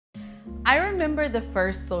I remember the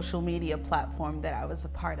first social media platform that I was a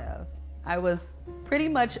part of. I was pretty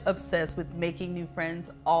much obsessed with making new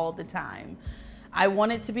friends all the time. I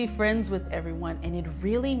wanted to be friends with everyone, and it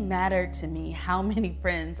really mattered to me how many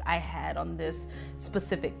friends I had on this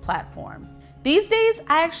specific platform. These days,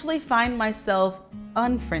 I actually find myself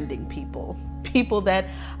unfriending people that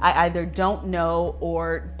I either don't know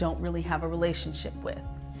or don't really have a relationship with.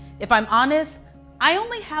 If I'm honest, I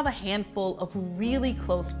only have a handful of really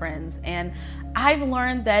close friends, and I've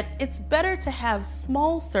learned that it's better to have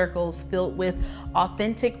small circles filled with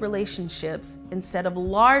authentic relationships instead of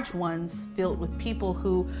large ones filled with people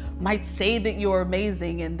who might say that you're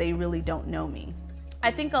amazing and they really don't know me.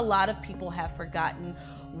 I think a lot of people have forgotten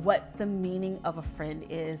what the meaning of a friend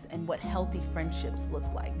is and what healthy friendships look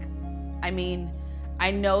like. I mean,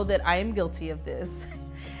 I know that I am guilty of this.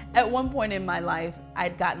 At one point in my life,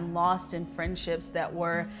 I'd gotten lost in friendships that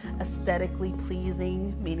were aesthetically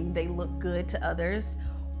pleasing, meaning they look good to others,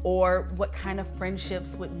 or what kind of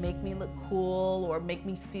friendships would make me look cool or make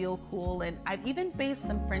me feel cool. And I've even based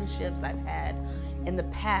some friendships I've had in the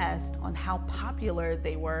past on how popular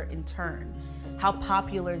they were in turn, how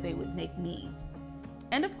popular they would make me.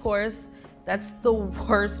 And of course, that's the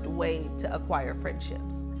worst way to acquire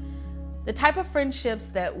friendships. The type of friendships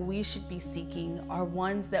that we should be seeking are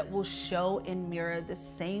ones that will show and mirror the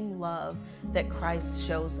same love that Christ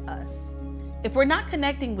shows us. If we're not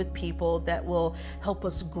connecting with people that will help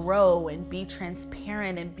us grow and be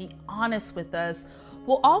transparent and be honest with us,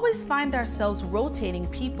 we'll always find ourselves rotating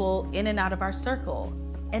people in and out of our circle.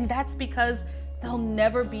 And that's because they'll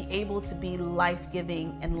never be able to be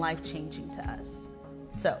life-giving and life-changing to us.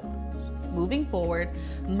 So, moving forward,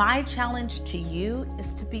 my challenge to you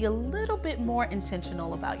is to be a little bit more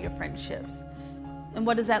intentional about your friendships. And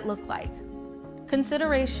what does that look like?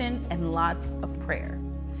 Consideration and lots of prayer.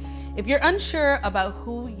 If you're unsure about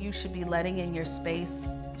who you should be letting in your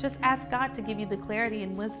space, just ask God to give you the clarity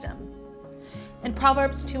and wisdom. In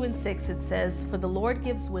Proverbs 2:6, it says, "For the Lord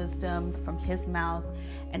gives wisdom, from his mouth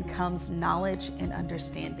and comes knowledge and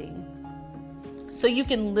understanding." So you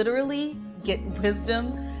can literally get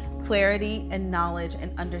wisdom, clarity, and knowledge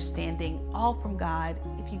and understanding all from God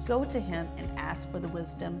if you go to him and ask for the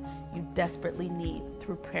wisdom you desperately need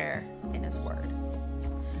through prayer in his word.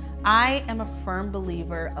 I am a firm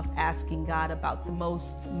believer of asking God about the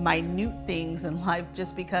most minute things in life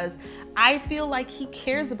just because I feel like he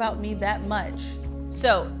cares about me that much.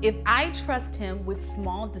 So if I trust him with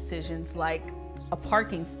small decisions like a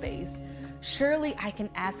parking space, surely I can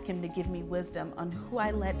ask him to give me wisdom on who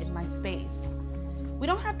I let in my space. We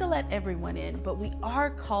don't have to let everyone in, but we are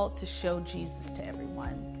called to show Jesus to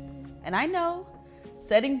everyone. And I know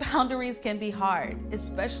setting boundaries can be hard,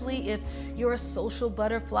 especially if you're a social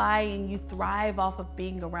butterfly and you thrive off of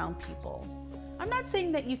being around people. I'm not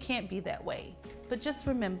saying that you can't be that way, but just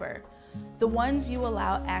remember, the ones you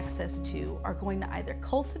allow access to are going to either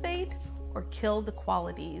cultivate or kill the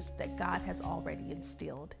qualities that God has already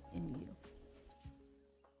instilled in you.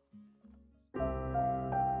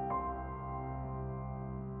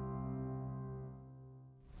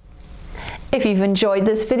 If you've enjoyed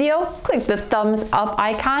this video, click the thumbs up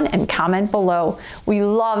icon and comment below. We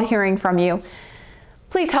love hearing from you.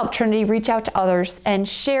 Please help Trinity reach out to others and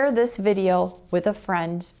share this video with a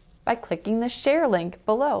friend by clicking the share link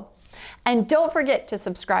below. And don't forget to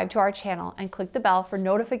subscribe to our channel and click the bell for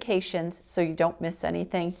notifications so you don't miss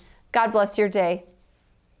anything. God bless your day.